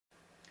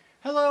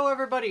Hello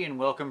everybody and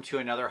welcome to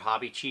another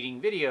hobby cheating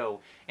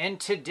video, and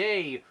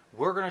today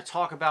we're going to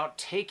talk about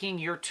taking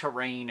your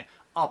terrain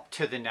up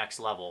to the next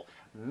level,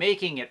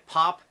 making it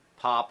pop,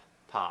 pop,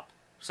 pop.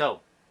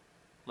 So,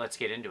 let's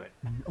get into it.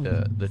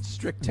 The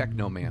strict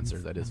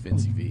technomancer that is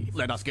Vincey V.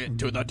 Let us get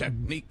to the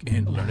technique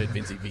and learn it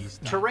Vincey V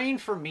style. Terrain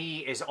for me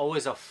is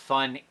always a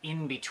fun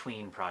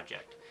in-between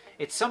project.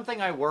 It's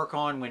something I work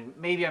on when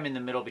maybe I'm in the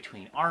middle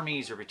between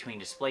armies or between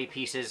display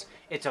pieces.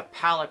 It's a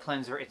palette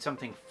cleanser, it's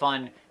something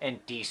fun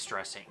and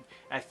de-stressing.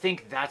 I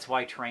think that's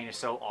why terrain is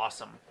so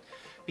awesome,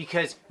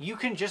 because you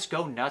can just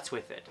go nuts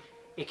with it.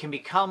 It can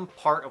become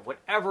part of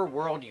whatever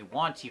world you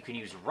want. You can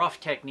use rough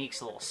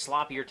techniques, a little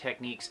sloppier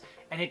techniques,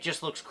 and it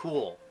just looks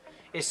cool.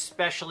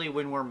 Especially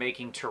when we're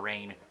making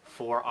terrain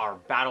for our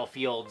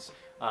battlefields,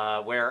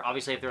 where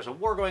obviously if there's a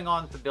war going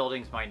on, the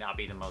buildings might not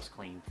be the most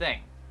clean thing.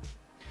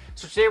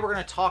 So today we're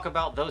going to talk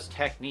about those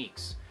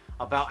techniques,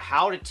 about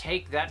how to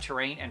take that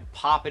terrain and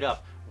pop it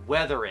up,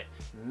 weather it,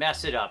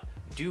 mess it up,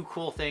 do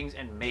cool things,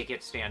 and make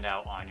it stand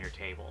out on your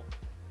table.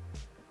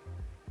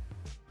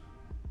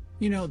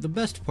 You know, the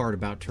best part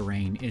about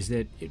terrain is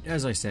that,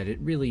 as I said, it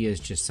really is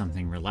just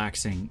something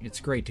relaxing. It's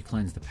great to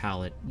cleanse the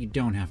palette. You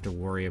don't have to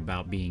worry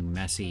about being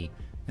messy,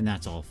 and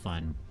that's all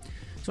fun.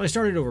 So I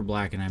started over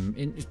black, and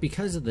it's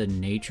because of the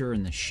nature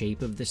and the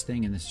shape of this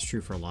thing, and this is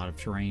true for a lot of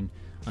terrain,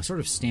 a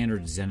sort of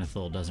standard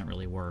zenithal doesn't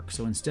really work.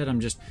 So instead I'm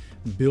just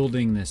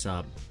building this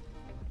up,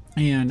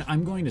 and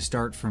I'm going to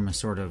start from a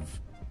sort of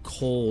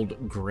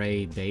cold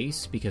gray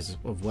base because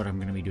of what I'm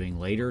going to be doing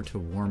later to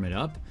warm it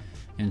up.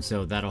 And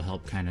so that'll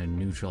help kind of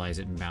neutralize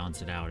it and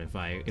balance it out. If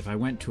I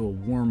went to a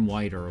warm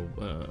white or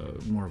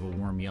more of a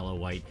warm yellow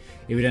white,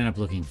 it would end up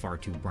looking far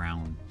too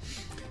brown.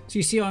 So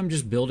you see how I'm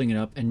just building it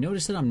up, and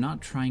notice that I'm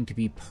not trying to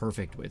be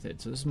perfect with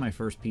it. So this is my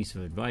first piece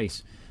of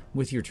advice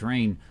with your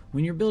terrain.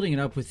 When you're building it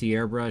up with the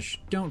airbrush,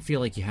 don't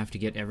feel like you have to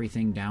get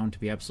everything down to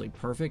be absolutely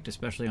perfect,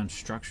 especially on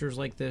structures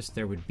like this.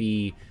 There would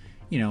be,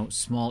 you know,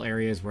 small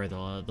areas where the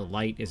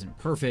light isn't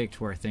perfect,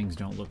 where things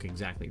don't look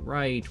exactly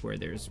right, where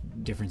there's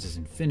differences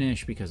in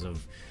finish because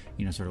of,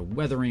 you know, sort of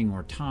weathering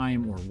or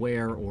time or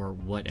wear or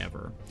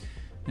whatever.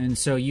 And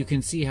so you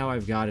can see how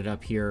I've got it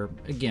up here.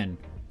 Again,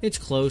 it's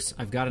close.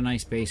 I've got a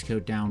nice base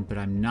coat down, but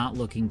I'm not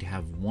looking to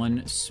have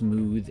one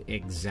smooth,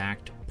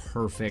 exact,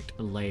 perfect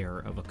layer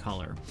of a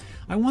color.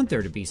 I want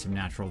there to be some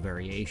natural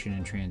variation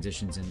and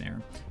transitions in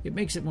there. It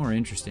makes it more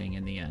interesting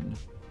in the end.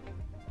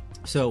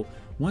 So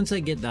once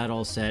I get that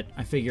all set,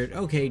 I figured,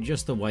 okay,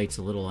 just the white's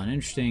a little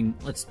uninteresting.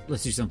 Let's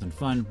do something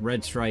fun.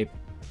 Red stripe.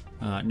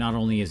 Not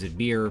only is it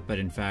beer, but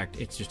in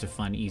fact, it's just a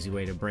fun, easy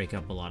way to break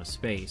up a lot of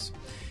space.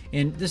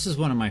 And this is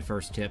one of my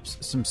first tips.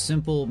 Some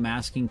simple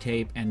masking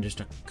tape and just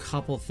a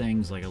couple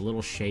things like a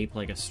little shape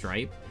like a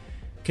stripe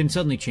can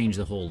suddenly change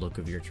the whole look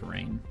of your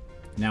terrain.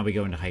 Now we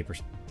go into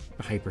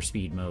hyper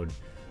speed mode.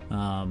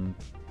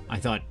 I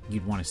thought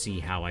you'd want to see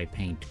how I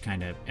paint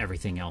kind of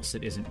everything else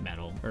that isn't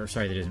metal, or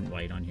sorry, that isn't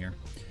white on here.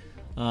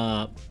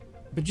 But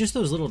just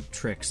those little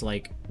tricks,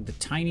 like the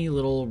tiny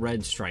little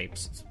red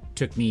stripes,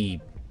 took me,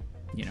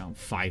 you know,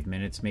 5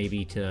 minutes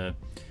maybe to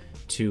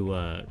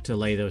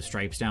lay those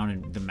stripes down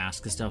and to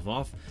mask the stuff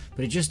off,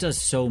 but it just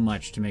does so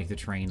much to make the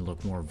terrain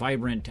look more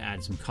vibrant, to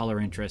add some color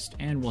interest,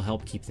 and will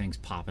help keep things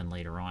popping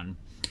later on.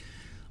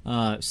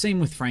 Same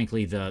with,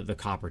 frankly, the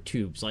copper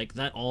tubes. Like,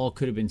 that all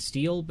could have been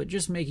steel, but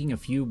just making a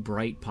few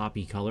bright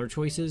poppy color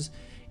choices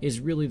is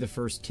really the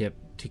first tip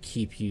to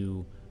keep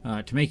you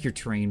to make your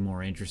terrain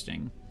more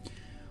interesting.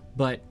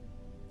 But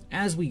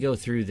as we go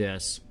through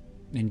this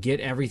and get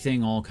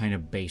everything all kind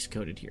of base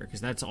coated here,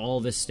 because that's all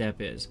this step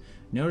is.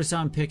 Notice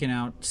I'm picking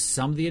out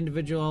some of the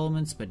individual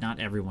elements, but not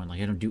everyone. Like,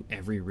 I don't do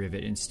every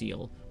rivet in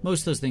steel.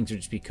 Most of those things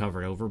would just be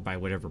covered over by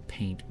whatever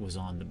paint was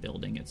on the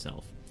building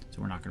itself.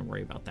 So we're not going to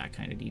worry about that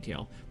kind of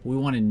detail. But we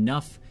want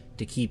enough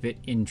to keep it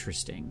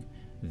interesting.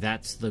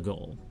 That's the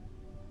goal.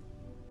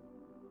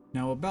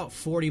 Now, about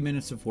 40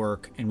 minutes of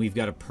work, and we've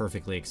got a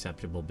perfectly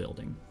acceptable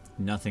building.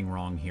 Nothing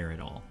wrong here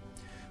at all.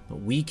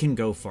 But we can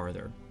go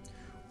farther.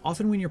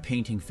 Often when you're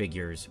painting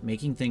figures,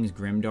 making things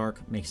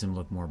grimdark makes them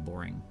look more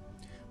boring.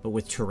 But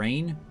with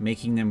terrain,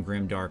 making them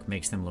grimdark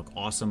makes them look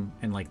awesome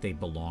and like they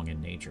belong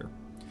in nature.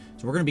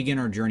 So we're going to begin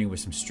our journey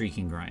with some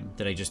streaking grime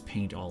that I just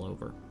paint all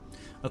over.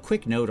 A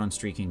quick note on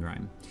streaking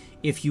grime.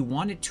 If you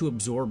want it to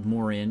absorb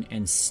more in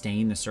and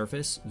stain the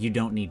surface, you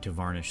don't need to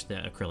varnish the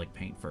acrylic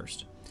paint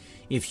first.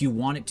 If you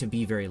want it to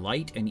be very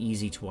light and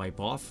easy to wipe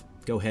off,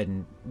 go ahead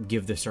and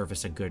give the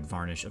surface a good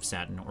varnish of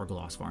satin or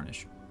gloss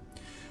varnish.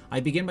 I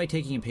begin by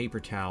taking a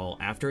paper towel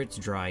after it's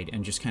dried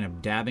and just kind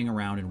of dabbing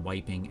around and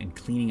wiping and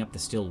cleaning up the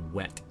still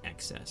wet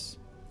excess.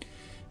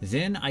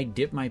 Then I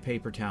dip my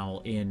paper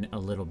towel in a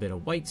little bit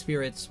of white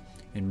spirits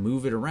and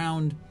move it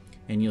around,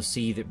 and you'll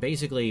see that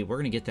basically we're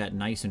going to get that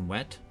nice and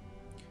wet.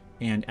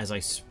 And as I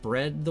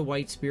spread the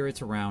white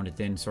spirits around, it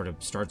then sort of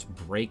starts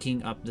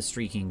breaking up the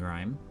streaking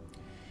grime.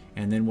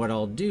 And then what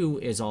I'll do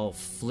is I'll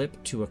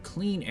flip to a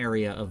clean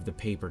area of the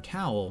paper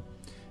towel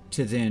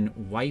to then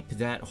wipe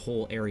that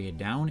whole area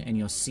down, and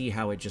you'll see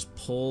how it just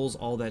pulls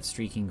all that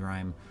streaking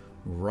grime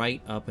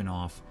right up and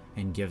off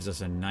and gives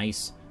us a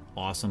nice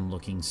awesome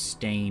looking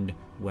stained,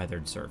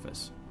 weathered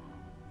surface.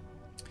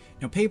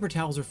 Now, paper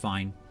towels are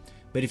fine,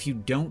 but if you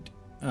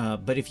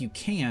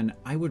can,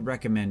 I would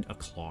recommend a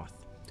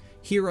cloth.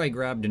 Here I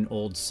grabbed an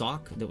old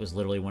sock that was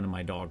literally one of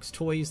my dog's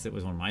toys, that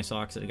was one of my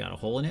socks that had got a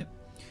hole in it.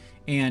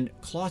 And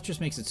cloth just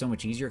makes it so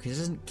much easier because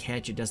it doesn't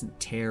catch, it doesn't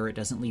tear, it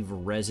doesn't leave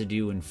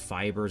residue and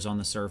fibers on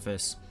the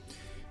surface.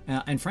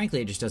 And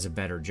frankly, it just does a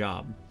better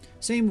job.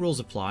 Same rules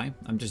apply.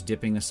 I'm just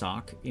dipping the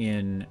sock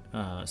in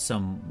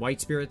some white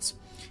spirits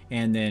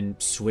and then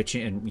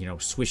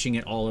swishing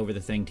it all over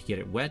the thing to get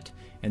it wet,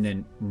 and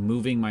then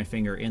moving my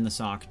finger in the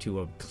sock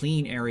to a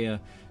clean area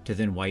to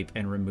then wipe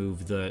and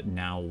remove the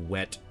now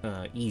wet,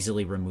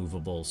 easily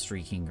removable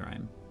streaking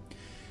grime.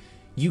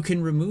 You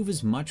can remove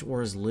as much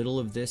or as little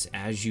of this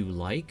as you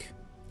like.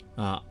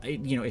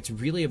 It's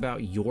really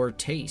about your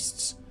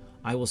tastes.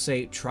 I will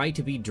say try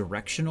to be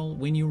directional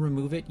when you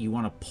remove it. You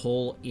want to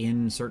pull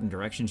in certain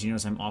directions. You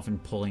notice I'm often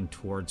pulling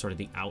towards sort of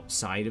the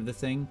outside of the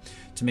thing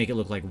to make it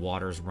look like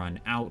water's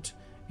run out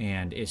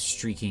and is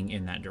streaking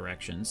in that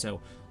direction. So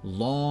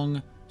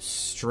long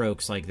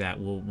strokes like that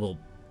will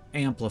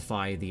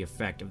amplify the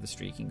effect of the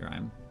streaking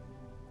grime.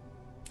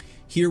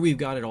 Here we've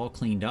got it all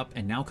cleaned up,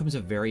 and now comes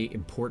a very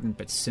important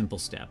but simple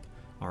step,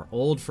 our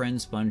old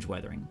friend sponge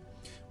weathering.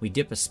 We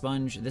dip a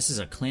sponge. This is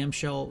a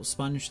clamshell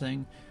sponge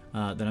thing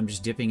that I'm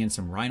just dipping in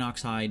some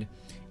Rhinox hide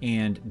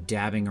and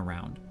dabbing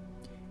around.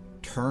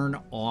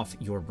 Turn off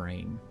your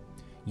brain.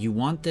 You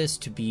want this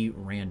to be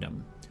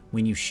random.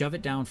 When you shove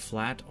it down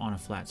flat on a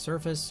flat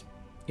surface,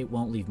 it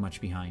won't leave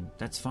much behind.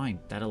 That's fine.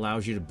 That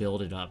allows you to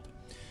build it up.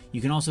 You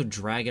can also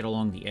drag it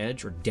along the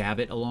edge or dab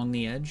it along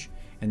the edge,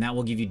 and that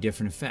will give you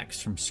different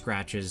effects, from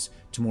scratches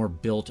to more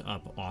built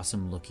up,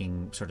 awesome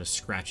looking sort of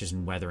scratches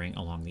and weathering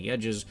along the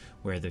edges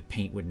where the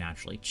paint would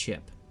naturally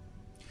chip.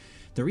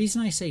 The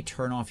reason I say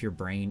turn off your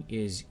brain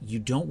is you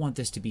don't want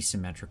this to be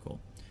symmetrical.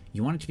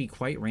 You want it to be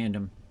quite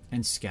random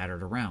and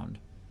scattered around.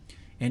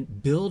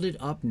 And build it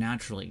up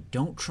naturally.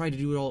 Don't try to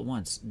do it all at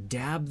once.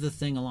 Dab the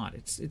thing a lot.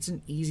 It's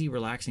an easy,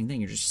 relaxing thing.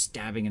 You're just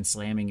stabbing and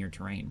slamming your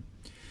terrain.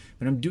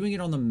 But I'm doing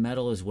it on the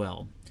metal as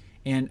well.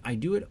 And I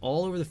do it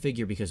all over the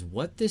figure because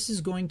what this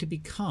is going to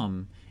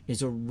become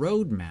is a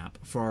roadmap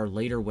for our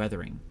later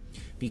weathering.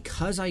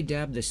 Because I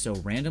dab this so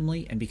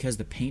randomly, and because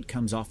the paint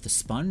comes off the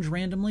sponge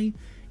randomly,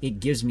 it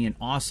gives me an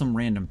awesome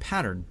random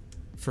pattern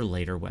for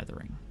later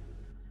weathering.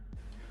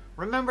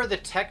 Remember the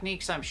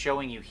techniques I'm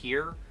showing you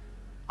here?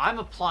 I'm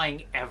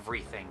applying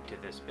everything to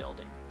this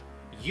building.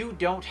 You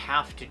don't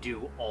have to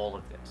do all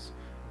of this.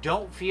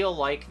 Don't feel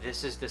like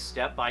this is the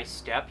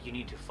step-by-step you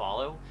need to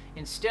follow.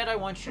 Instead, I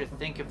want you to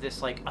think of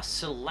this like a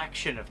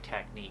selection of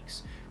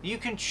techniques that you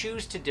can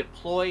choose to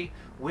deploy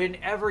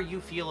whenever you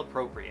feel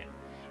appropriate.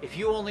 If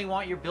you only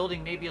want your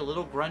building maybe a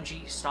little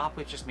grungy, stop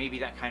with just maybe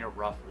that kind of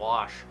rough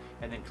wash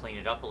and then clean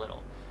it up a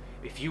little.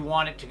 If you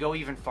want it to go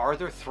even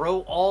farther,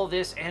 throw all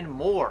this and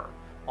more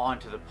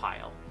onto the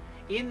pile.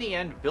 In the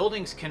end,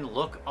 buildings can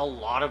look a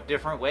lot of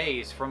different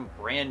ways, from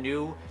brand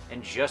new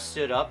and just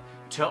stood up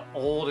to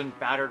old and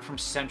battered from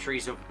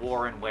centuries of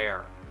war and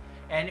wear.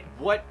 And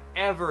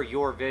whatever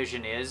your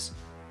vision is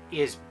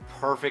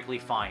perfectly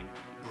fine.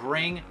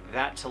 Bring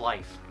that to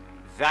life.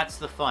 That's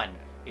the fun.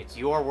 It's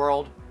your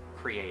world,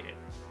 create it.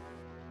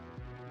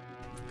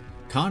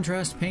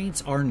 Contrast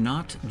paints are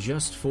not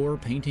just for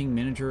painting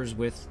miniatures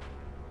with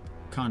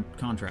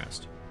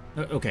contrast.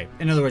 Okay,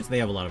 in other words, they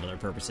have a lot of other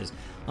purposes.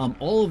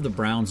 All of the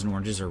browns and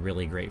oranges are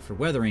really great for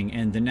weathering,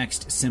 and the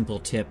next simple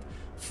tip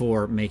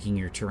for making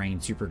your terrain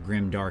super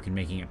grimdark and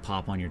making it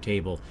pop on your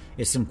table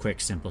is some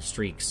quick, simple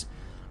streaks.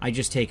 I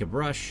just take a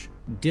brush,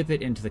 dip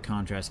it into the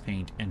contrast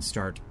paint, and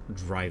start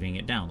driving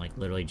it down, like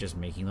literally just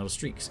making little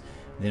streaks.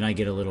 Then I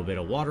get a little bit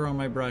of water on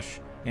my brush,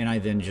 and I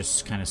then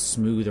just kind of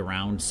smooth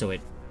around so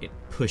it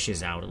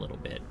pushes out a little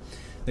bit.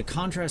 The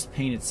contrast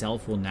paint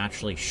itself will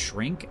naturally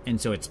shrink, and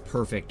so it's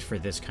perfect for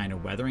this kind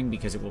of weathering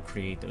because it will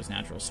create those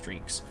natural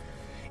streaks.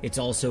 It's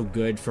also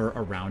good for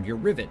around your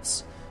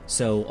rivets.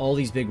 So all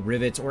these big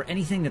rivets or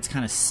anything that's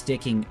kind of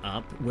sticking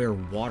up where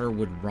water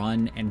would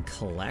run and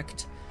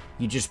collect,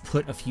 you just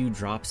put a few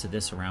drops of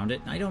this around it.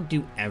 And I don't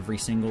do every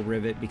single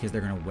rivet because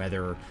they're going to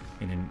weather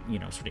in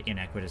an sort of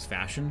inequitous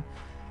fashion.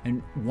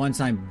 And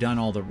once I'm done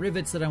all the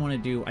rivets that I want to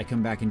do, I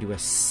come back and do a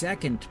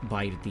second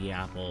bite at the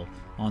apple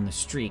on the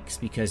streaks,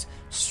 because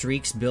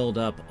streaks build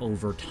up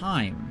over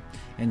time.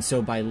 And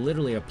so by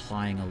literally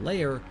applying a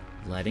layer,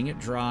 letting it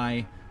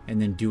dry,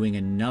 and then doing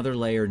another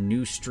layer,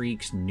 new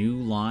streaks, new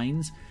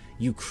lines,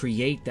 you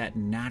create that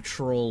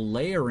natural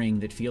layering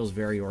that feels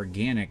very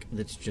organic,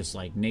 that's just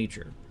like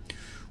nature.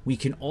 We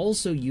can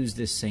also use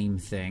this same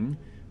thing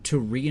to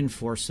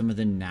reinforce some of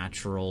the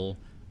natural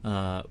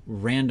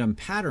random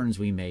patterns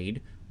we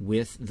made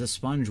with the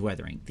sponge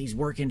weathering. These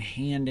work in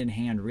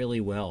hand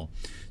really well.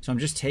 So I'm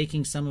just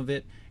taking some of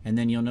it, and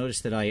then you'll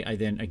notice that I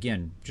then,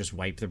 again, just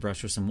wipe the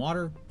brush with some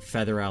water,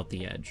 feather out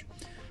the edge.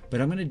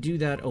 But I'm going to do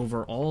that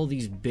over all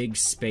these big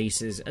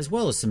spaces, as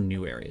well as some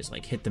new areas,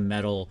 like hit the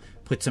metal,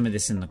 put some of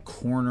this in the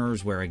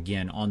corners where,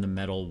 again, on the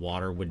metal,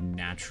 water would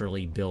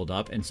naturally build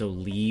up, and so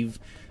leave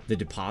the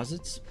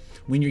deposits.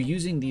 when you're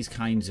using these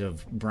kinds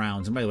of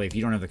browns, and by the way, if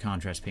you don't have the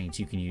contrast paints,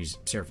 you can use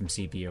Seraphim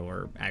Sepia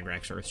or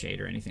Agrax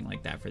Earthshade or anything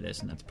like that for this,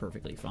 and that's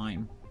perfectly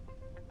fine.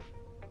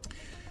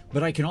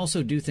 But I can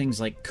also do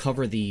things like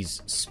cover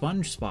these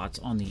sponge spots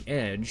on the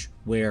edge,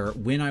 where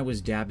when I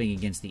was dabbing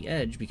against the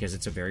edge, because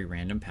it's a very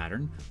random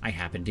pattern, I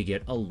happen to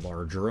get a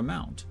larger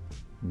amount.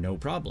 No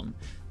problem.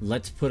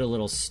 Let's put a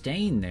little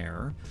stain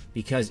there,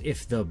 because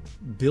if the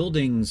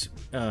building's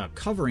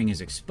covering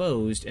is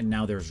exposed and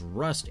now there's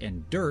rust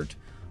and dirt,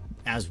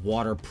 as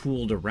water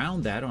pooled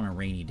around that on a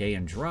rainy day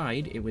and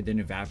dried, it would then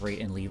evaporate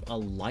and leave a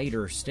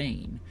lighter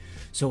stain.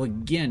 So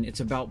again,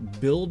 it's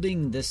about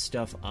building this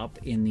stuff up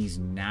in these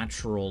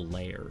natural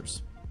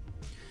layers.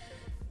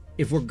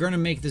 If we're going to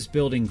make this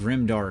building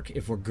grimdark,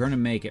 if we're going to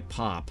make it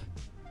pop,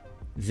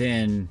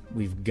 then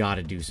we've got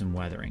to do some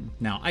weathering.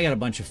 Now, I got a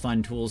bunch of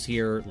fun tools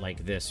here,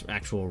 like this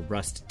actual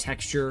rust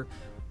texture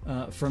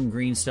from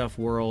Green Stuff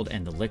World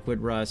and the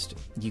liquid rust.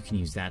 You can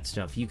use that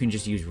stuff. You can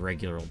just use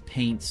regular old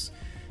paints.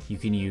 You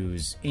can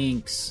use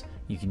inks.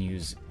 You can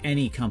use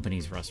any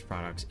company's rust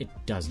products. It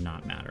does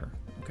not matter,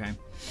 okay?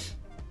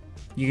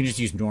 You can just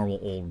use normal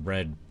old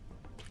red,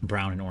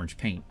 brown, and orange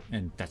paint,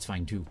 and that's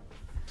fine too.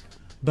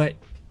 But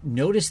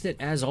notice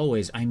that, as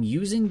always, I'm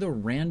using the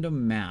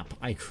random map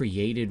I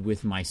created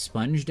with my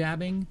sponge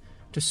dabbing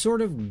to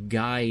sort of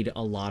guide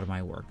a lot of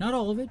my work. Not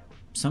all of it.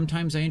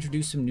 Sometimes I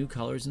introduce some new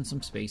colors in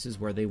some spaces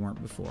where they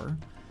weren't before,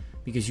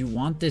 because you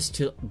want this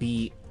to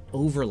be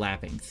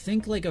overlapping.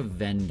 Think like a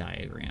Venn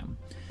diagram.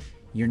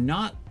 You're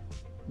not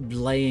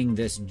laying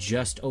this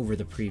just over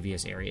the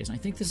previous areas. And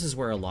I think this is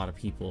where a lot of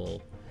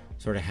people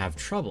sort of have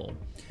trouble,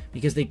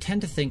 because they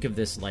tend to think of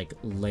this like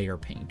layer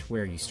paint,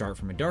 where you start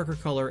from a darker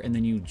color and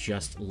then you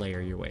just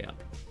layer your way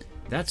up.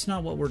 That's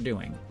not what we're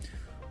doing.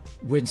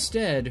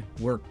 Instead,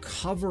 we're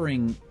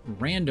covering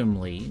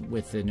randomly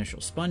with the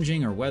initial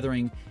sponging or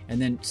weathering,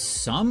 and then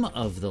some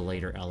of the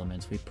later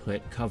elements we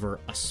cover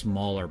a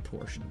smaller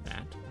portion of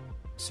that,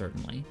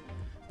 certainly,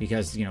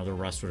 because, you know, the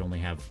rust would only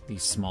have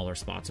these smaller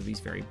spots of these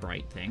very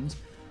bright things.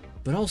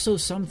 But also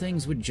some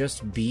things would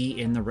just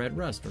be in the red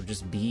rust, or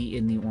just be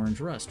in the orange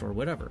rust, or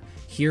whatever.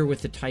 Here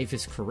with the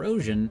typhus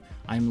corrosion,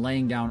 I'm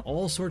laying down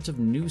all sorts of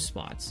new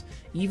spots,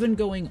 even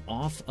going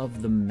off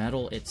of the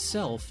metal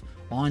itself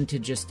onto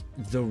just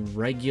the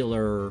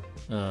regular,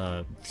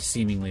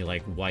 seemingly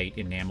like white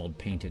enameled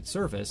painted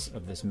surface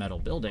of this metal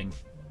building,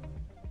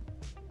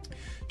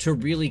 to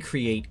really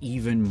create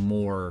even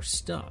more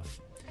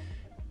stuff.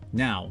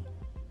 Now,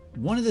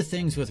 one of the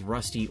things with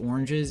rusty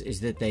oranges is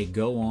that they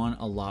go on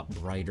a lot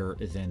brighter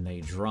than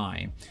they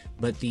dry,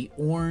 but the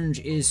orange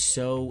is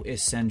so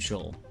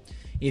essential.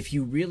 If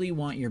you really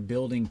want your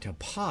building to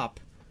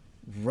pop,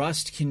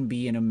 rust can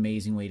be an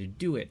amazing way to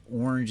do it.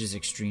 Orange is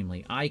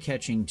extremely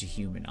eye-catching to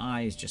human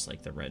eyes, just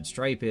like the red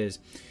stripe is,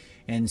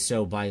 and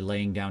so by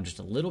laying down just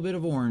a little bit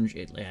of orange,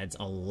 it adds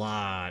a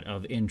lot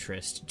of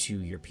interest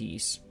to your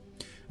piece.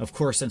 Of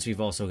course, since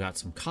we've also got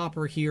some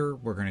copper here,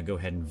 we're going to go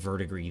ahead and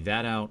verdigris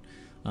that out.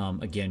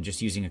 Again,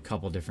 just using a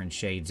couple different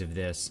shades of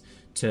this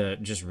to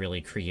just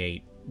really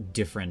create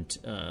different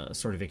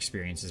sort of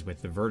experiences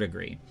with the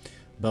verdigris.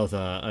 Both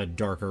a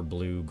darker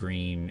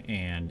blue-green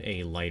and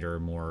a lighter,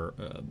 more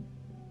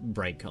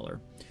bright color.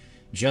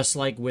 Just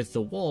like with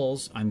the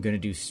walls, I'm going to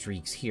do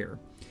streaks here.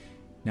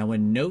 Now, a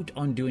note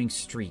on doing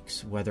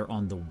streaks, whether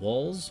on the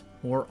walls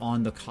or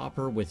on the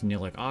copper with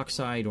nilic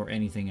oxide or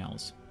anything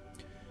else.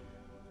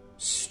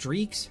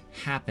 Streaks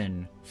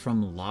happen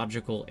from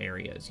logical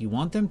areas. You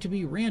want them to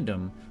be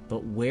random,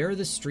 but where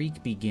the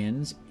streak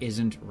begins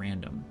isn't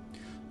random.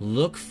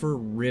 Look for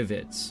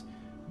rivets,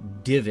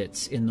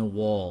 divots in the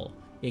wall,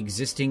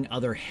 existing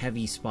other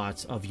heavy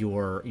spots of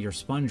your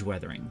sponge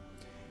weathering.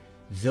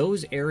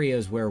 Those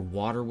areas where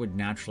water would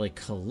naturally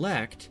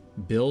collect,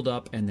 build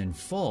up, and then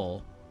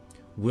fall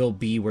will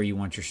be where you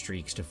want your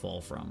streaks to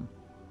fall from.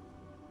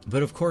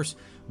 But of course,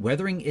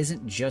 weathering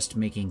isn't just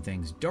making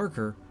things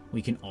darker,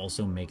 we can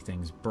also make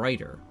things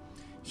brighter.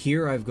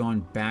 Here I've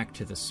gone back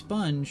to the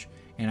sponge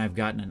and I've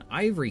gotten an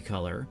ivory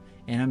color,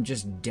 and I'm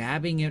just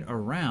dabbing it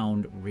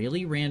around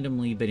really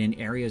randomly, but in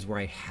areas where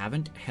I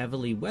haven't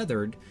heavily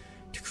weathered,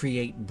 to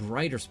create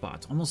brighter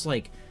spots, almost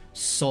like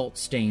salt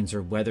stains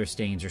or weather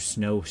stains or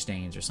snow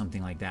stains or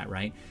something like that,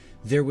 right?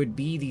 There would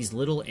be these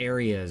little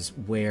areas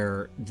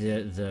where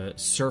the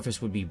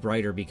surface would be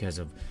brighter because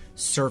of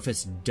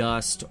surface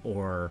dust,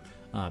 or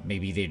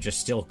maybe they're just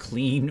still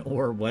clean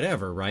or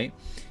whatever, right?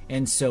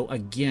 And so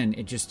again,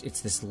 it's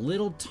this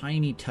little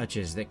tiny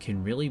touches that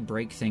can really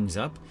break things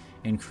up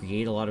and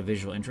create a lot of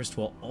visual interest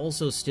while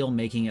also still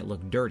making it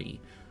look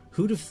dirty.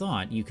 Who'd have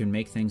thought you can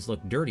make things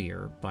look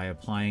dirtier by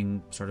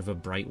applying sort of a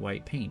bright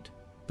white paint?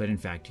 But in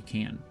fact you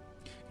can,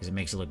 because it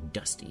makes it look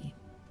dusty.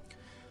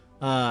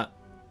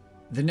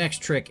 The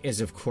next trick is,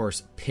 of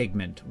course,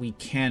 pigment. We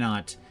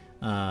cannot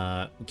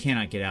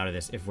get out of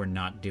this if we're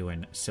not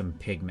doing some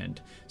pigment.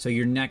 So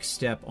your next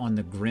step on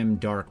the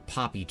Grimdark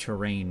Poppy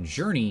Terrain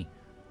journey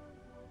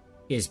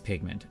is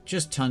pigment.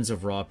 Just tons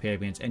of raw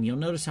pigments. And you'll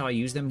notice how I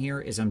use them here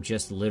is I'm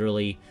just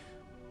literally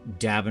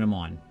dabbing them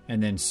on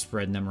and then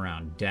spreading them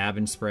around. Dab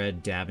and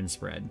spread, dab and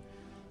spread.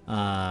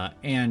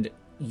 And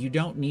you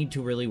don't need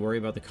to really worry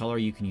about the color.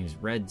 You can use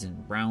reds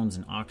and browns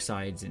and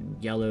oxides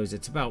and yellows.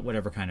 It's about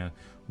whatever kind of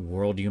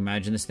world you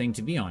imagine this thing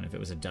to be on. If it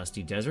was a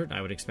dusty desert,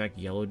 I would expect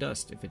yellow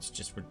dust. If it's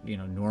just,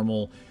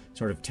 normal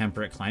sort of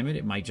temperate climate,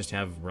 it might just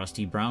have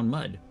rusty brown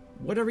mud.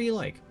 Whatever you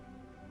like.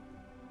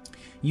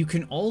 You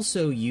can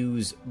also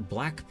use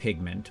black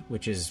pigment,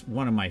 which is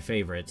one of my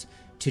favorites,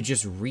 to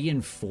just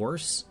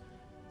reinforce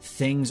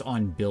things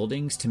on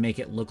buildings to make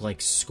it look like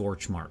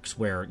scorch marks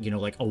where,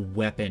 like a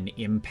weapon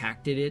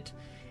impacted it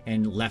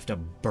and left a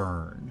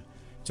burn.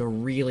 It's a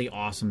really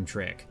awesome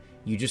trick.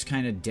 You just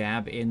kind of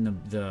dab in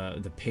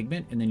the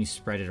pigment and then you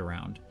spread it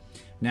around.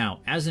 Now,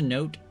 as a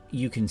note,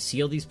 you can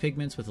seal these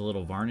pigments with a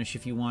little varnish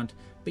if you want,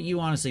 but you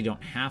honestly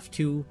don't have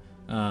to.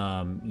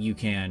 You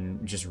can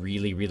just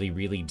really, really,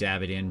 really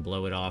dab it in,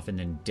 blow it off, and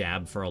then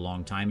dab for a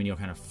long time, and you'll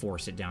kind of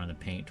force it down in the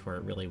paint where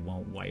it really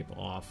won't wipe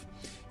off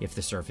if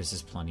the surface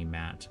is plenty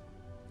matte.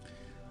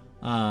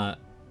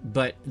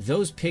 But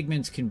those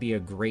pigments can be a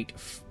great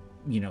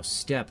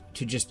step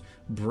to just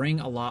bring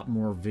a lot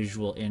more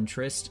visual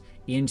interest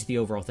into the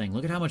overall thing.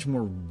 Look at how much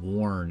more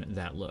worn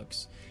that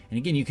looks. And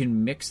again, you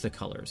can mix the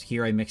colors.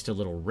 Here I mixed a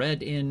little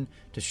red in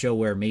to show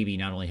where maybe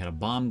not only had a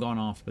bomb gone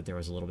off, but there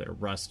was a little bit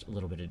of rust, a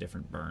little bit of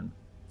different burn.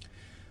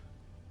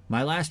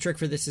 My last trick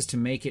for this is to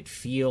make it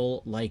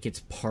feel like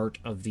it's part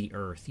of the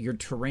earth. Your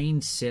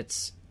terrain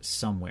sits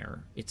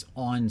somewhere. It's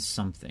on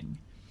something.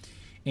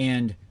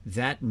 And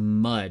that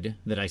mud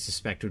that I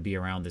suspect would be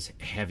around this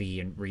heavy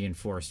and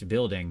reinforced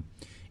building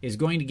is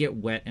going to get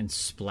wet and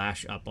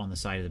splash up on the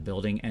side of the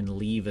building and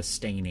leave a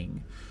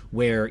staining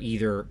where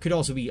either could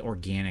also be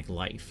organic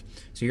life.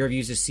 So here I've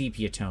used a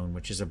sepia tone,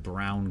 which is a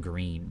brown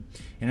green.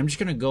 And I'm just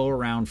going to go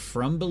around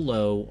from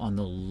below on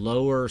the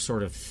lower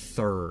sort of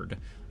third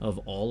of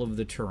all of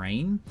the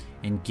terrain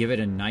and give it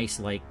a nice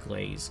light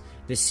glaze.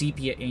 This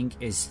sepia ink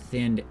is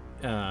thinned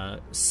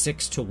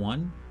 6 to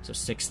 1, so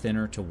 6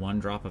 thinner to 1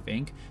 drop of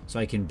ink, so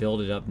I can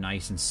build it up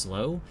nice and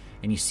slow.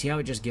 And you see how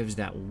it just gives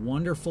that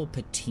wonderful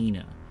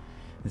patina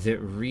that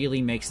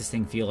really makes this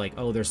thing feel like,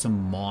 oh, there's some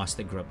moss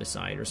that grew up the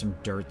side or some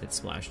dirt that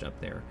splashed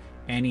up there.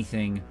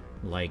 Anything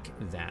like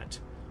that.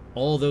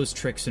 All those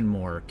tricks and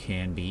more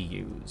can be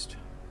used.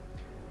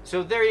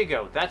 So there you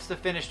go. That's the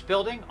finished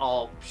building.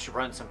 I'll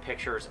run some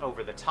pictures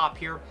over the top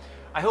here.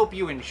 I hope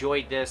you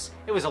enjoyed this.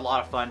 It was a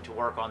lot of fun to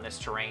work on this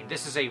terrain.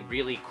 This is a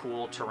really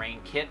cool terrain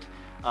kit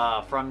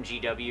from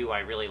GW. I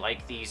really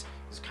like these.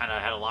 It's kind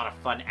of had a lot of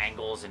fun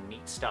angles and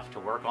neat stuff to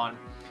work on.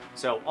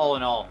 So all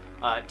in all,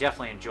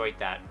 definitely enjoyed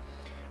that.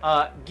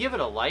 Give it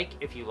a like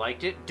if you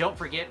liked it. Don't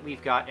forget,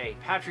 we've got a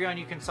Patreon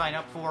you can sign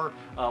up for,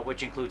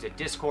 which includes a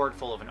Discord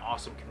full of an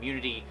awesome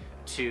community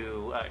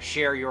to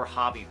share your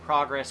hobby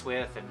progress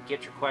with and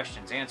get your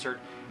questions answered,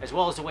 as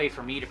well as a way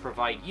for me to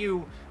provide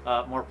you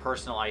more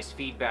personalized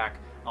feedback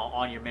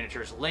on your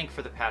miniatures. Link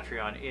for the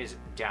Patreon is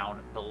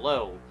down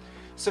below.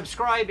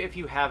 Subscribe if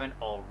you haven't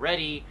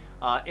already.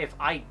 If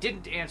I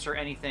didn't answer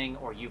anything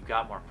or you've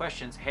got more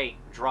questions, hey,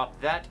 drop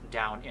that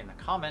down in the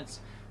comments.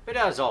 But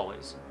as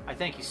always, I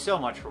thank you so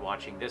much for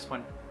watching this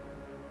one,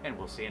 and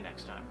we'll see you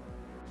next time.